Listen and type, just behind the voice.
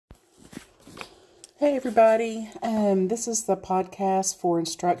Hey everybody, this is the podcast for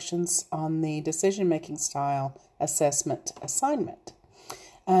instructions on the decision-making style assessment assignment.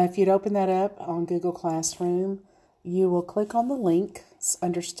 If you'd open that up on Google Classroom, you will click on the link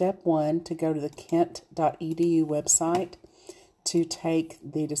under step 1 to go to the kent.edu website to take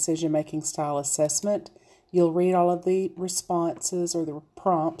the decision-making style assessment. You'll read all of the responses or the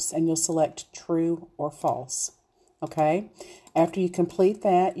prompts and you'll select true or false. Okay? After you complete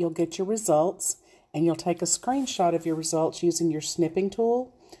that, you'll get your results. And you'll take a screenshot of your results using your snipping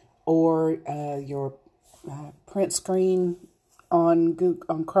tool or your print screen on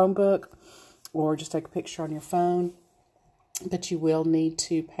Chromebook, or just take a picture on your phone. But you will need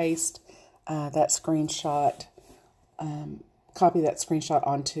to paste that screenshot, copy that screenshot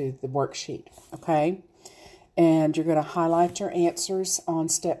onto the worksheet, okay? And you're going to highlight your answers on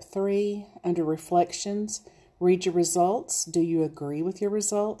step 3 under reflections. Read your results. Do you agree with your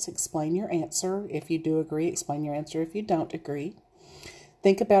results? Explain your answer. If you do agree, explain your answer if you don't agree.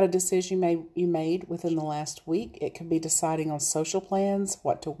 Think about a decision you made within the last week. It could be deciding on social plans,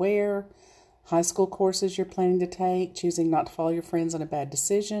 what to wear, high school courses you're planning to take, choosing not to follow your friends on a bad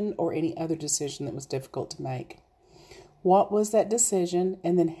decision, or any other decision that was difficult to make. What was that decision,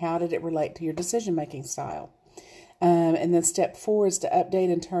 and then how did it relate to your decision-making style? And then step 4 is to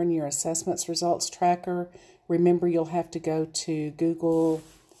update and turn your assessments results tracker. Remember, you'll have to go to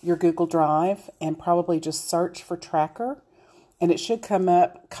your Google Drive and probably just search for tracker. And it should come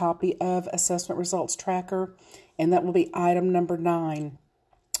up copy of assessment results tracker. And that will be item number 9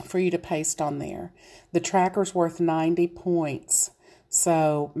 for you to paste on there. The tracker's worth 90 points.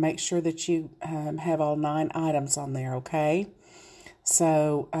 So make sure that you have all 9 items on there, okay?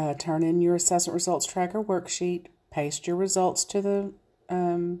 So turn in your assessment results tracker worksheet. Paste your results to the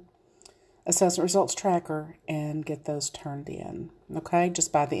assessment results tracker and get those turned in, okay,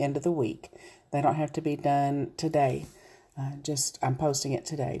 just by the end of the week. They don't have to be done today. I'm posting it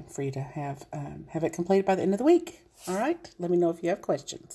today for you to have it completed by the end of the week. All right, let me know if you have questions.